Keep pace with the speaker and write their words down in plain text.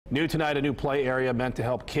New tonight, a new play area meant to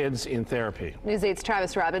help kids in therapy. News 8's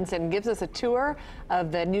Travis Robinson gives us a tour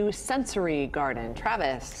of the new sensory garden.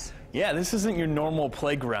 Travis. Yeah, this isn't your normal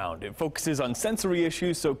playground. It focuses on sensory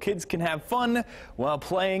issues so kids can have fun while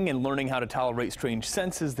playing and learning how to tolerate strange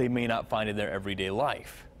senses they may not find in their everyday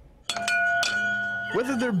life.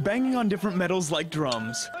 Whether they're banging on different metals like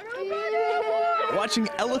drums, watching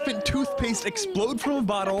elephant toothpaste explode from a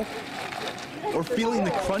bottle, or feeling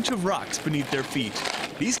the crunch of rocks beneath their feet,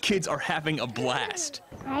 these kids are having a blast.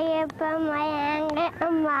 But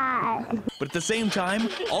at the same time,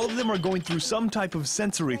 all of them are going through some type of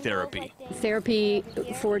sensory therapy. Therapy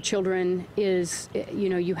for children is,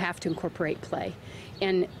 you have to incorporate play.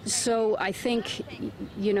 And so I think,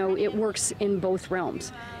 it works in both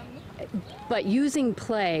realms. But using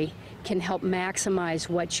play can help maximize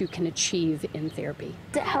what you can achieve in therapy.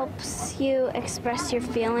 It helps you express your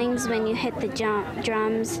feelings when you hit the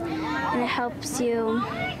drums, and it helps you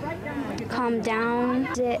calm down.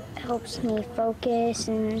 It helps me focus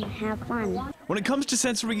and have fun. When it comes to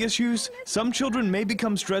sensory issues, some children may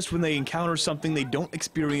become stressed when they encounter something they don't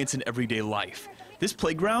experience in everyday life. This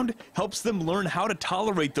playground helps them learn how to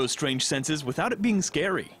tolerate those strange senses without it being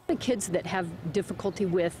scary. The kids that have difficulty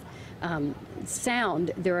with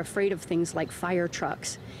sound, they're afraid of things like fire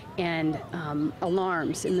trucks and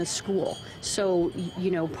alarms in the school. So,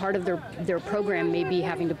 part of their program may be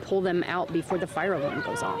having to pull them out before the fire alarm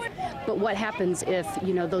goes off. But what happens if,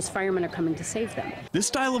 those firemen are coming to save them? This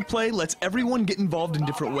style of play lets everyone get involved in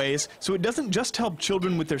different ways, so it doesn't just help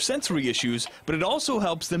children with their sensory issues, but it also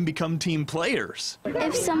helps them become team players.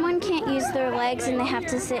 If someone can't use their legs and they have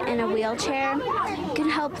to sit in a wheelchair, you can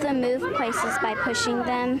help them move places by pushing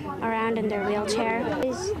them around in their wheelchair.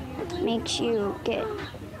 It makes you get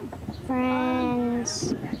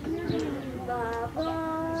friends,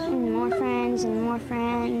 and more friends, and more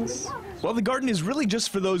friends. While the garden is really just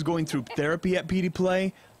for those going through therapy at PD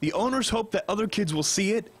Play, the owners hope that other kids will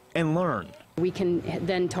see it and learn. We can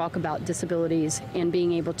then talk about disabilities and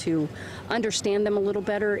being able to understand them a little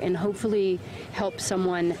better and hopefully help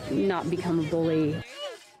someone not become a bully.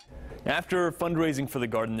 After fundraising for the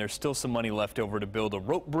garden, there's still some money left over to build a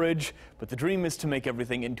rope bridge, but the dream is to make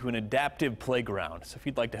everything into an adaptive playground. So if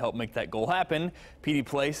you'd like to help make that goal happen, PD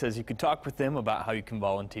Play says you can talk with them about how you can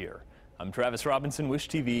volunteer. I'm Travis Robinson, Wish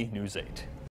TV News 8.